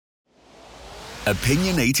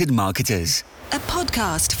Opinionated Marketers, a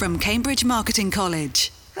podcast from Cambridge Marketing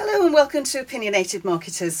College. Hello and welcome to Opinionated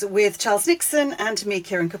Marketers with Charles Nixon and me,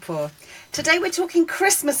 Kieran Kapoor. Today we're talking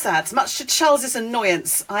Christmas ads, much to Charles's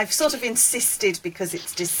annoyance. I've sort of insisted because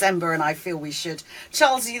it's December and I feel we should.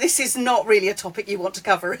 Charles, this is not really a topic you want to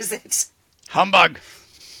cover, is it? Humbug!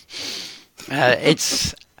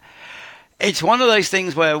 It's one of those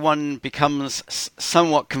things where one becomes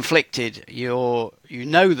somewhat conflicted. You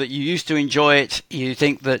know that you used to enjoy it. You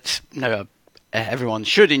think that everyone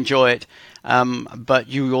should enjoy it, but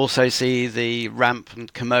you also see the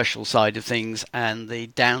rampant commercial side of things and the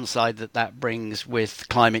downside that brings with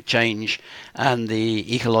climate change and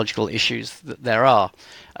the ecological issues that there are.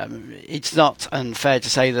 It's not unfair to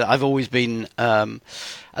say that I've always been a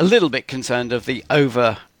little bit concerned of the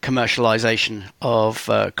over-commercialization of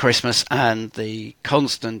Christmas and the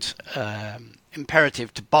constant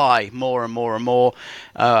imperative to buy more and more and more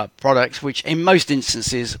products, which in most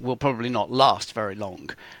instances will probably not last very long.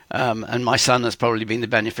 And my son has probably been the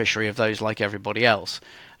beneficiary of those like everybody else.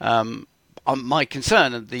 My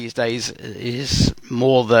concern these days is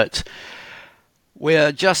more that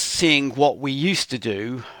we're just seeing what we used to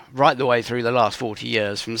do right the way through the last 40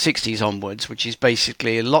 years, from the 60s onwards, which is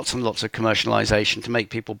basically lots and lots of commercialization to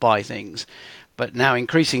make people buy things. But now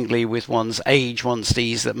increasingly with one's age, one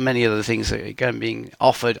sees that many of the things that are being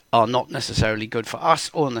offered are not necessarily good for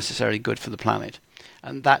us or necessarily good for the planet.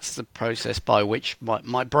 And that's the process by which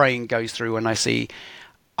my brain goes through when I see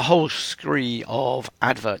a whole scree of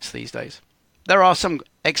adverts these days. There are some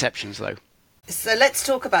exceptions, though. So let's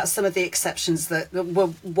talk about some of the exceptions that were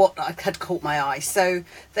what had caught my eye. So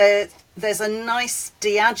there's a nice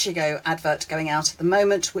Diageo advert going out at the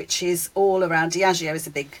moment, which is all around. Diageo is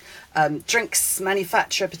a big drinks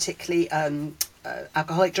manufacturer, particularly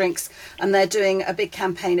alcoholic drinks, and they're doing a big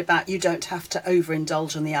campaign about you don't have to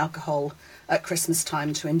overindulge on the alcohol at Christmas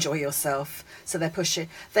time to enjoy yourself. So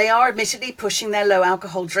they are admittedly pushing their low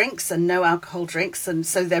alcohol drinks and no alcohol drinks, and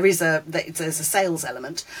so there's a sales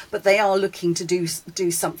element, but they are looking to do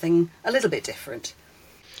something a little bit different.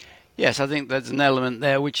 Yes, I think there's an element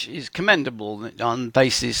there which is commendable on the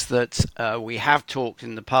basis that we have talked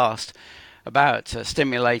in the past about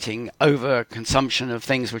stimulating over-consumption of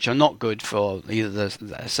things which are not good for either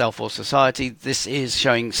the self or society. This is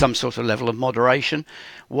showing some sort of level of moderation,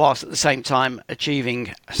 whilst at the same time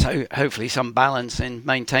achieving hopefully some balance in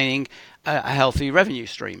maintaining a healthy revenue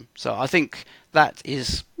stream. So I think that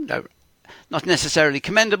is not necessarily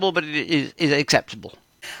commendable, but it is acceptable.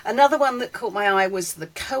 Another one that caught my eye was the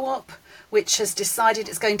Co-op, which has decided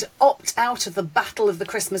it's going to opt out of the battle of the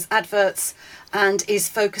Christmas adverts and is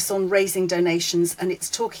focused on raising donations, and it's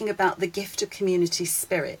talking about the gift of community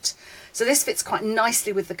spirit. So this fits quite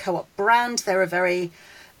nicely with the Co-op brand.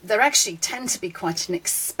 They actually tend to be quite an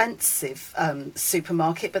expensive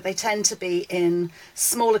supermarket, but they tend to be in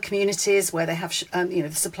smaller communities where they have, the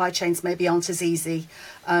supply chains maybe aren't as easy.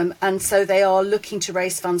 And so they are looking to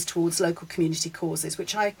raise funds towards local community causes,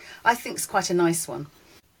 which I think is quite a nice one.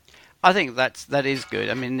 I think that is good.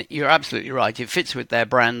 I mean, you're absolutely right. It fits with their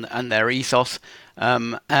brand and their ethos,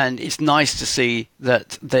 and it's nice to see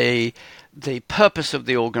that the purpose of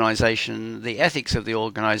the organisation, the ethics of the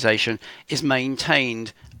organisation, is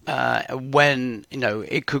maintained when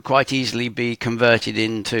it could quite easily be converted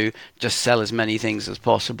into just sell as many things as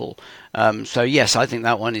possible. So yes, I think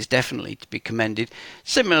that one is definitely to be commended.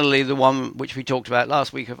 Similarly, the one which we talked about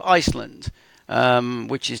last week of Iceland,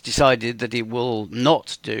 which has decided that it will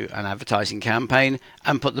not do an advertising campaign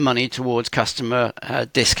and put the money towards customer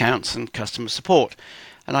discounts and customer support.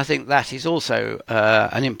 And I think that is also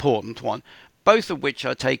an important one, both of which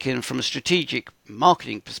are taken from a strategic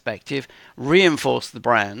marketing perspective, reinforce the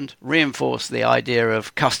brand, reinforce the idea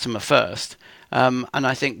of customer first, and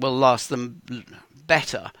I think will last them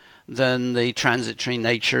better than the transitory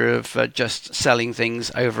nature of just selling things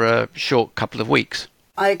over a short couple of weeks.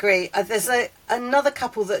 I agree. There's another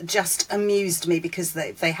couple that just amused me because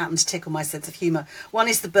they happen to tickle my sense of humour. One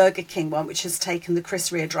is the Burger King one, which has taken the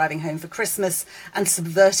Chris Rea driving home for Christmas and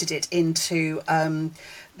subverted it into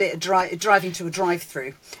driving to a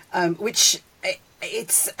drive-through, which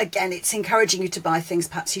it's encouraging you to buy things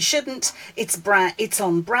perhaps you shouldn't. It's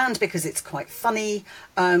on brand because it's quite funny.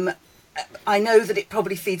 I know that it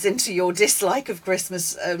probably feeds into your dislike of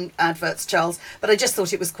Christmas adverts, Charles, but I just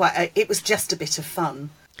thought it was just a bit of fun.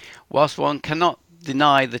 Whilst one cannot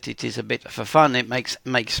deny that it is a bit for fun, it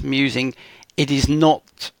makes musing, it is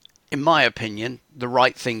not, in my opinion, the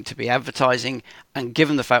right thing to be advertising, and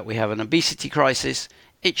given the fact we have an obesity crisis,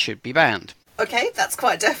 it should be banned. Okay, that's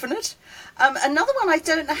quite definite. Another one, I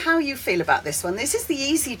don't know how you feel about this one. This is the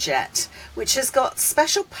EasyJet, which has got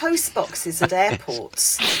special post boxes at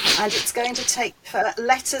airports, and it's going to take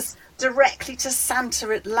letters directly to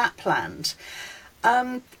Santa at Lapland.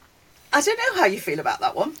 I don't know how you feel about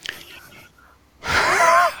that one.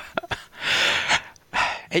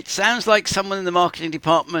 It sounds like someone in the marketing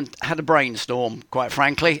department had a brainstorm, quite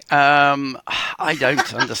frankly. I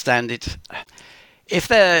don't understand it. If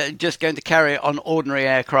they're just going to carry it on ordinary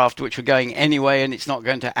aircraft, which are going anyway, and it's not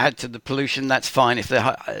going to add to the pollution, that's fine. If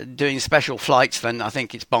they're doing special flights, then I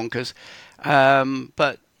think it's bonkers.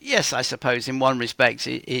 But yes, I suppose in one respect,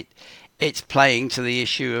 it's playing to the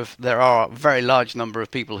issue of there are a very large number of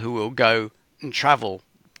people who will go and travel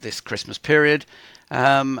this Christmas period.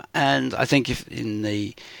 And I think if in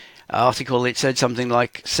the article it said something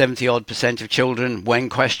like 70-odd% of children, when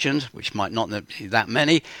questioned, which might not be that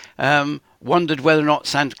many, wondered whether or not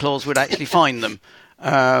Santa Claus would actually find them.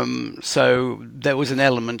 So there was an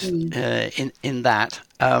element in that,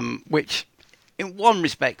 which in one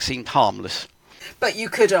respect seemed harmless. But you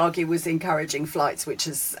could argue was encouraging flights, which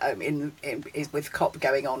is with COP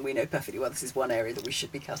going on, we know perfectly well this is one area that we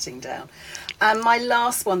should be cutting down. And my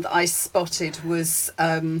last one that I spotted was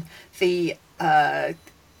the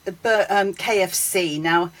KFC.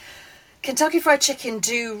 Now, Kentucky Fried Chicken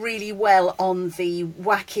do really well on the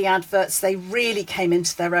wacky adverts. They really came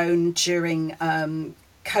into their own during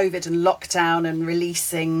COVID and lockdown and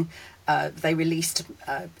releasing. They released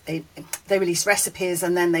recipes,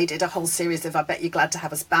 and then they did a whole series of "I Bet You're Glad to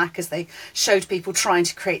Have Us Back" as they showed people trying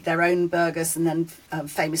to create their own burgers, and then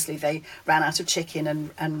famously they ran out of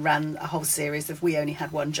chicken and ran a whole series of "We Only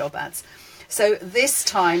Had One Job" ads. So this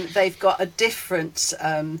time they've got a different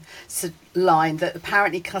line that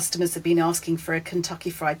apparently customers have been asking for a Kentucky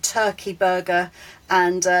Fried Turkey burger,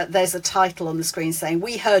 and there's a title on the screen saying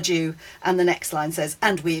 "We heard you," and the next line says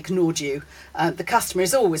 "And we ignored you." The customer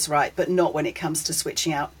is always right, but not when it comes to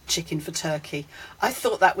switching out chicken for turkey. I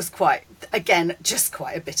thought that was just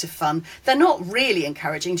quite a bit of fun. They're not really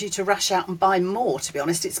encouraging you to rush out and buy more, to be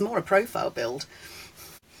honest. It's more a profile build.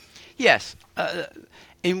 Yes.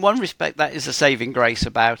 In one respect, that is a saving grace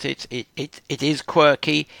about it. It is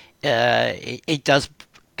quirky. It does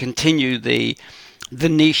continue the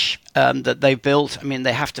niche that they've built. I mean,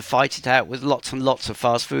 they have to fight it out with lots and lots of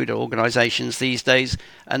fast food organisations these days,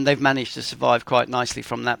 and they've managed to survive quite nicely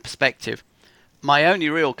from that perspective. My only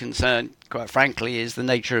real concern, quite frankly, is the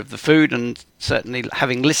nature of the food, and certainly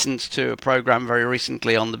having listened to a programme very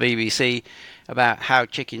recently on the BBC about how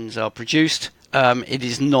chickens are produced, it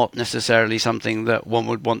is not necessarily something that one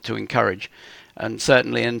would want to encourage. And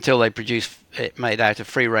certainly until they produce it made out of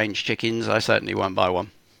free-range chickens, I certainly won't buy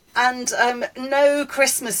one. And no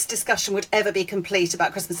Christmas discussion would ever be complete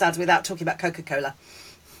about Christmas ads without talking about Coca-Cola.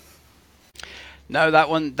 No, that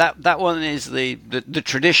one is the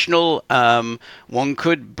traditional. One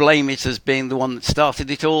could blame it as being the one that started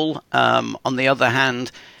it all. On the other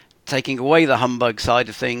hand, taking away the humbug side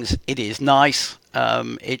of things, it is nice.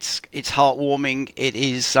 It's heartwarming. It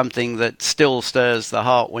is something that still stirs the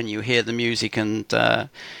heart when you hear the music and the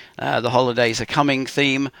holidays are coming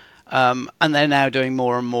theme. And they're now doing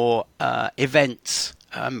more and more events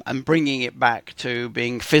and bringing it back to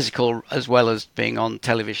being physical as well as being on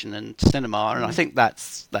television and cinema. And I think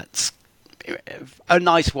that's a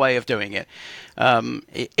nice way of doing it.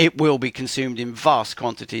 It will be consumed in vast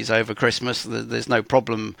quantities over Christmas. There's no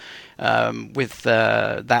problem with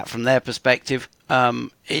that from their perspective.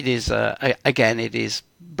 It is it is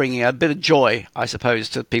bringing a bit of joy, I suppose,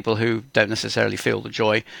 to people who don't necessarily feel the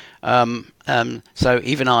joy. So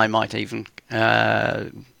even I might even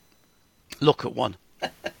look at one.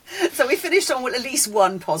 So we finished on at least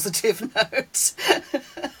one positive note.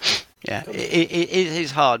 Yeah, it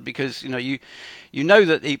is hard because you know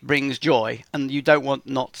that it brings joy, and you don't want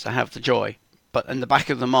not to have the joy. But in the back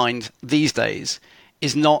of the mind these days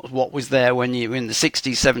is not what was there when you were in the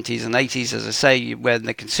 60s, 70s and 80s, as I say, when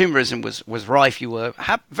the consumerism was rife. You were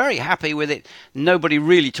very happy with it. Nobody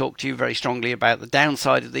really talked to you very strongly about the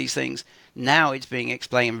downside of these things. Now it's being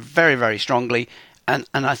explained very, very strongly, and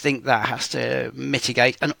I think that has to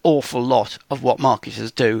mitigate an awful lot of what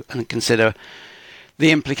marketers do and consider the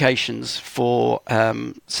implications for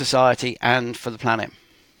society and for the planet.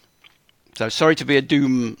 So sorry to be a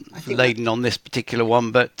doom laden on this particular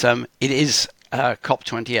one, but it is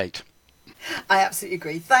COP28. I absolutely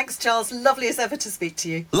agree. Thanks, Charles. Lovely as ever to speak to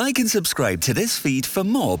you. Like and subscribe to this feed for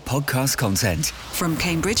more podcast content From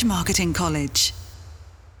Cambridge Marketing College.